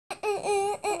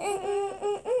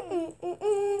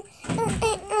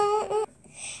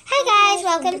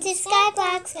welcome to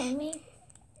SkyBlocks.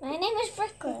 My name is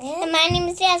Brooklyn. And my name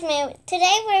is Jasmine.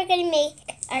 Today we're going to make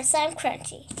our slime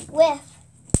crunchy with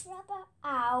rubber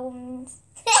arms.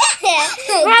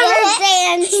 Rubber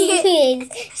band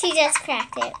She just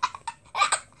cracked it.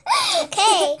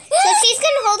 Okay, so she's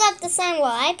going to hold up the slime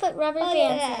while I put rubber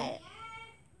bands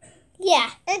in. Yeah.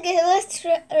 Okay, let's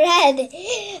red.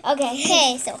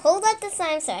 Okay, so hold up the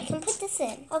slime so I can put this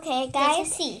in. Okay,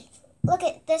 guys. See. Look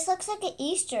at this. Looks like an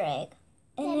Easter egg.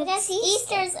 And it's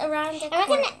Easter's around the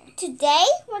corner. Today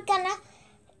we're gonna,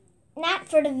 not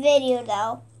for the video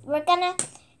though, we're gonna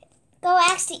go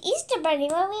ask the Easter Bunny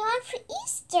what we want for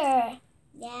Easter.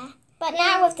 Yeah. But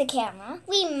not with the camera.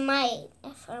 We might,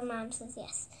 if our mom says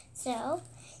yes. So,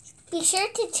 be sure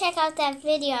to check out that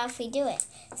video if we do it.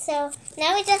 So,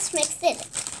 now we just mixed it.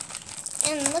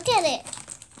 And look at it.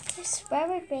 There's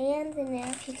rubber bands in there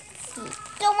if you can see.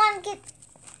 Don't want to get...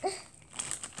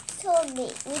 told me.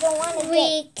 We don't want to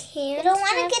We don't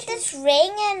want to get this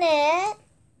ring in it.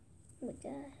 Oh my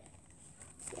god.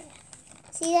 Yeah.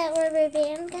 See that rubber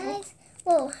band, guys?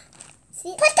 Whoa.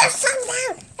 See? Put the sun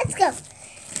down. Let's go.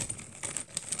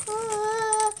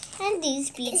 And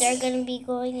these beads are going to be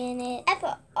going in it. I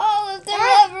put all of the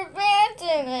rubber bands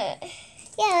in it.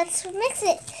 Yeah, let's mix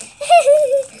it.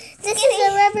 This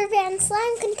is a rubber band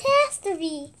slime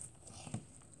catastrophe.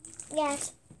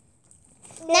 Yes.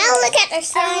 Now look at our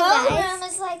slime, Our guys. room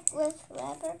is like with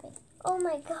rubber bands. Oh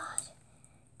my god.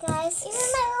 Guys, Even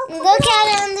my little look at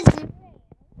it on the...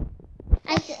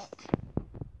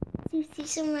 Do you see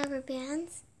some rubber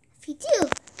bands? If you do,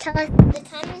 tell us in the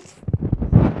comments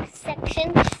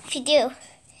section if you do.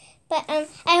 But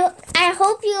I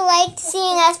hope you liked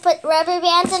seeing us put rubber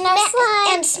bands in our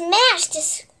slime. And smash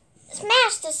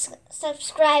the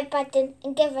subscribe button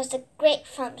and give us a great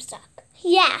thumbs up.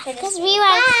 Yeah, because we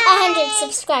want 100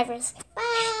 subscribers.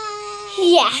 Bye.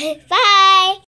 Yeah, bye.